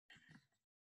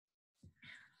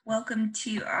Welcome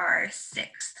to our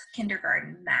 6th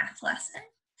kindergarten math lesson.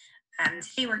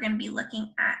 Today we're going to be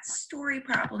looking at story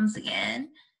problems again.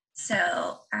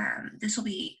 So this will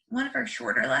be one of our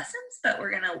shorter lessons, but we're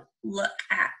going to look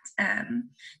at some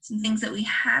things that we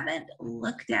haven't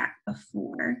looked at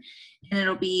before, and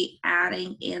it'll be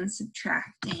adding and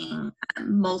subtracting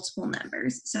multiple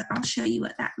numbers. So I'll show you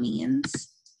what that means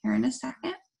here in a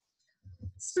second.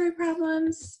 Story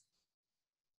problems.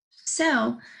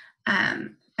 So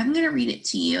I'm going to read it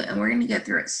to you, and we're going to go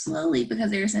through it slowly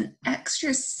because there's an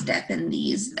extra step in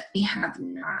these that we have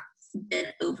not been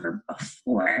over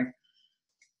before.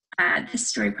 This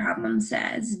story problem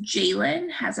says, Jalen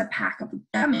has a pack of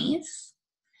gummies.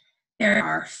 There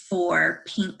are 4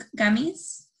 pink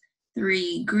gummies,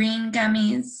 3 green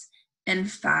gummies, and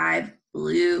 5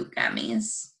 blue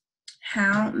gummies.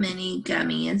 How many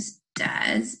gummies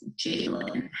does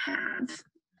Jalen have?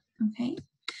 Okay,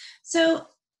 so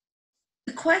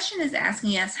the question is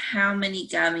asking us how many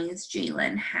gummies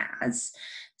Jalen has.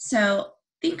 So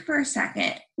think for a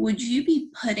second, would you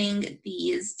be putting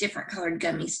these different colored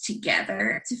gummies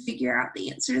together to figure out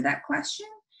the answer to that question?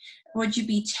 Or would you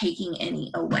be taking any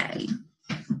away?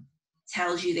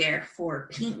 Tells you there are 4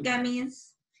 pink gummies,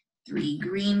 3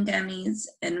 green gummies,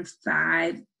 and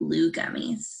 5 blue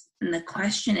gummies. And the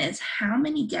question is, how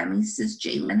many gummies does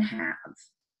Jalen have?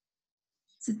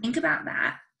 So think about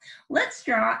that. Let's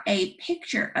draw a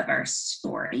picture of our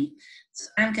story. So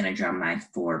I'm going to draw my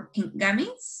 4 pink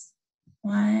gummies.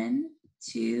 1,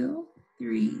 2,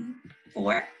 3,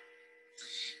 4.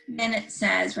 Then it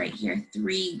says right here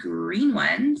 3 green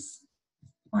ones.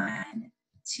 1,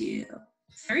 2,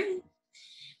 3.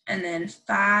 And then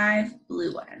 5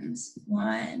 blue ones.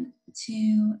 1,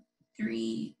 2,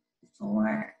 3,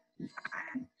 4, 5.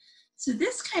 So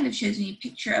this kind of shows me a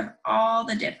picture of all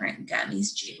the different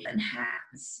gummies Jalen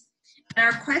has. And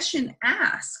our question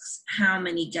asks, how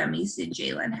many gummies did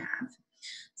Jalen have?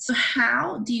 So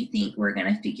how do you think we're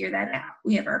going to figure that out?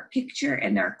 We have our picture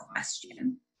and our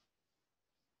question.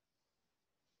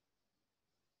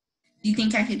 Do you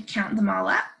think I could count them all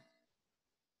up?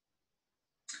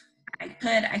 I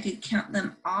could count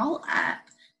them all up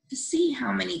to see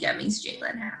how many gummies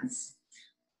Jalen has.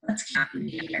 Let's count them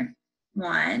together.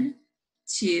 1,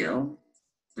 2,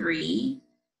 3,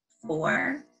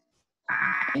 4,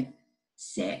 5,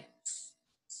 6,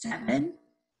 7,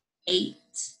 8,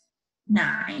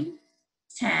 9,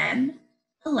 10,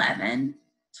 11,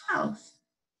 12.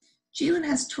 Jalen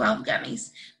has 12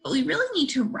 gummies, but we really need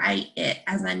to write it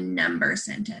as a number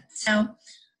sentence. So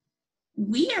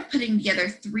we are putting together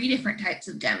 3 different types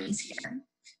of gummies here.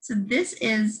 So this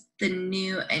is the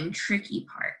new and tricky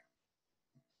part.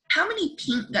 How many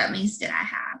pink gummies did I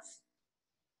have?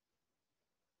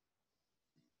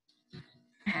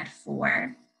 I had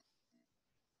 4.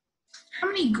 How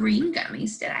many green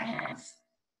gummies did I have?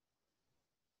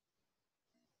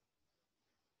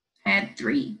 I had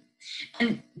 3.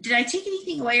 And did I take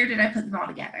anything away or did I put them all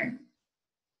together?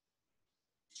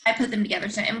 I put them together,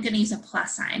 so I'm going to use a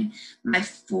plus sign. My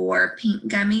 4 pink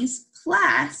gummies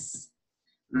plus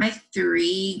my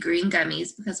 3 green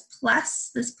gummies, because plus,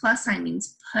 this plus sign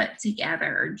means put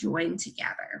together or join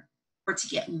together or to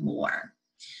get more.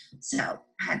 So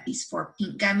I had these 4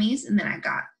 pink gummies, and then I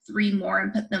got 3 more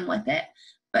and put them with it.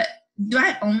 But do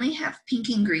I only have pink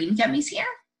and green gummies here?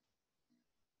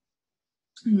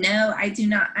 No, I do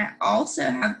not. I also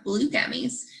have blue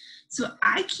gummies. So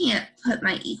I can't put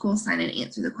my equal sign and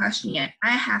answer the question yet.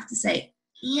 I have to say,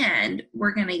 and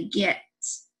we're going to get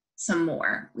some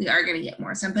more. We are going to get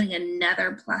more. So I'm putting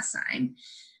another plus sign.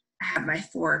 I have my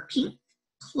 4 pink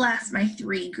plus my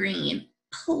 3 green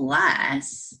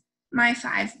plus my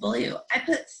 5 blue. I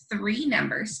put 3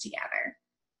 numbers together.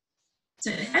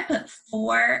 So if I put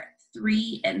 4,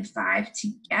 3, and 5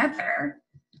 together,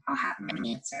 I'll have my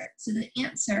answer. So the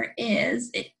answer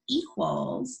is, it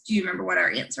equals, do you remember what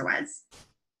our answer was?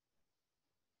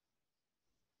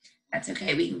 That's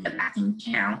okay, we can go back and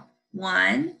count.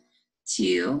 1,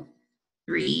 2,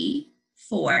 3,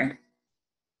 4,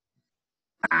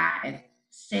 5,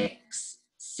 6,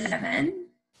 7,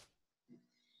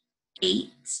 8,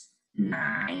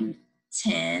 9,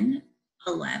 10,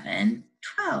 11,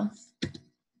 12.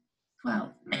 12.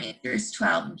 My answer is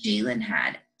 12. Jalen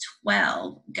had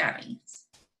 12 gummies.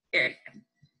 Very good.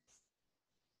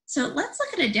 So let's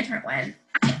look at a different one.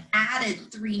 I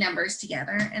added 3 numbers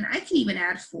together, and I could even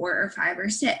add 4 or 5 or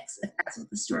 6 if that's what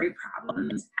the story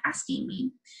problem is asking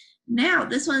me. Now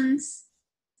this one's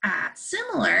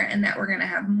similar in that we're going to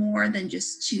have more than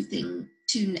just two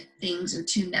things or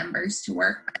 2 numbers to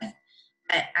work with.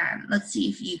 But let's see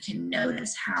if you can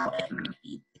notice how it might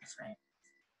be different.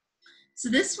 So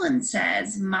this one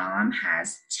says mom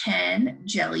has 10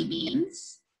 jelly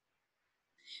beans.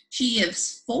 She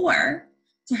gives 4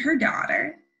 to her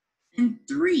daughter and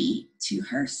 3 to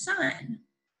her son.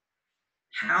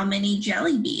 How many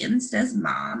jelly beans does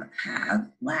mom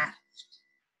have left?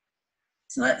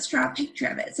 So let's draw a picture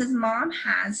of it. It says mom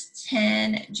has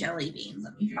 10 jelly beans.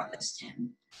 Let me draw those 10.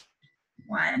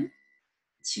 1,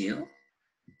 2,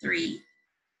 3,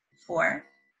 4,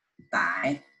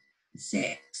 5,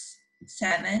 6,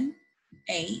 7,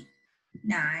 8,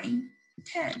 9,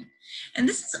 10. And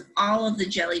this is all of the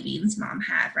jelly beans mom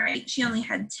had, right? She only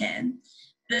had 10.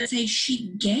 But it says she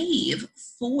gave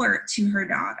 4 to her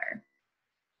daughter.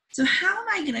 So how am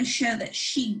I going to show that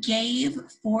she gave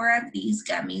 4 of these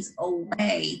gummies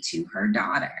away to her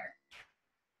daughter?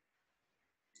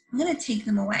 I'm going to take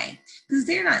them away because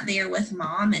they're not there with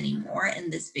mom anymore in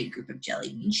this big group of jelly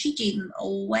beans. She gave them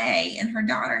away and her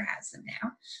daughter has them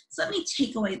now. So let me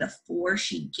take away the 4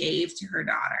 she gave to her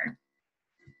daughter.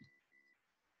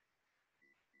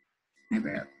 I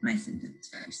wrote my sentence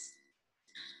first.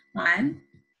 1,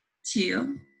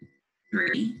 2,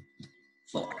 3,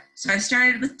 4. So I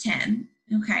started with 10,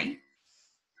 okay?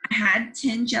 I had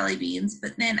 10 jelly beans,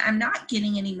 but then I'm not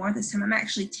getting any more this time. I'm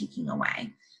actually taking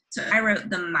away. So I wrote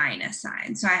the minus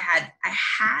sign. So I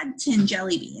had 10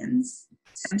 jelly beans.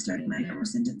 So I'm starting my normal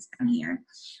sentence down here.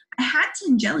 I had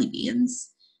 10 jelly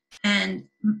beans, and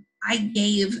I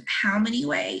gave how many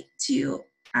away to,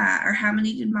 or how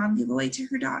many did mom give away to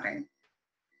her daughter?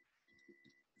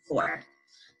 4.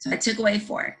 So I took away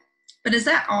 4. But is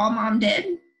that all mom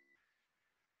did?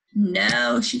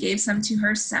 No, she gave some to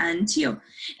her son too.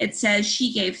 It says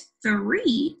she gave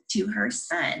 3 to her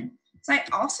son. So I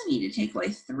also need to take away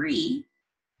 3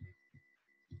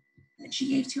 that she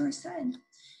gave to her son.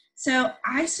 So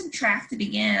I subtracted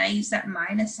again. I used that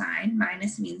minus sign.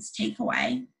 Minus means take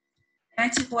away. And I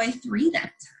took away 3 that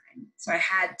time. So I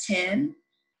had 10.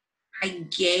 I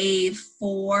gave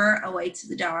 4 away to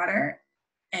the daughter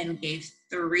and gave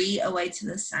 3 away to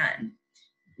the son.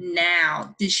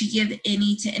 Now, did she give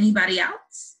any to anybody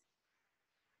else?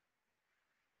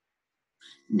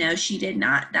 No, she did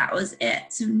not. That was it.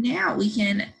 So now we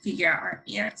can figure out our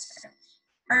answer.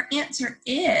 Our answer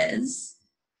is,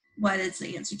 what is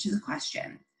the answer to the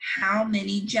question? How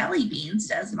many jelly beans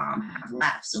does mom have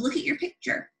left? So look at your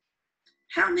picture.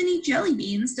 How many jelly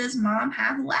beans does mom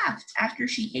have left after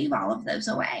she gave all of those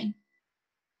away?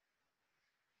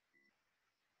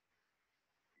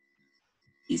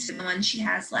 These are the ones she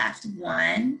has left.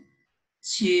 1,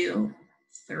 2,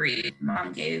 3.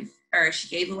 Mom she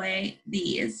gave away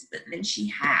these, but then she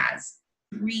has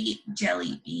 3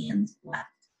 jelly beans left.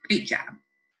 Great job.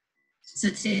 So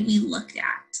today we looked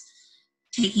at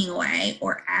taking away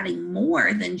or adding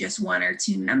more than just 1 or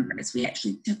 2 numbers. We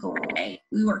actually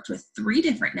we worked with 3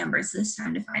 different numbers this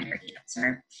time to find our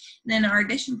answer. And then our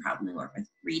addition problem, we worked with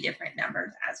 3 different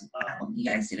numbers as well. You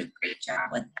guys did a great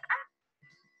job with that.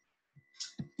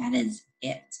 That is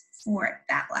it for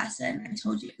that lesson. I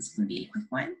told you it was going to be a quick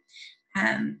one.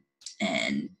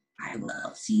 And I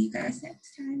will see you guys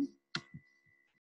next time.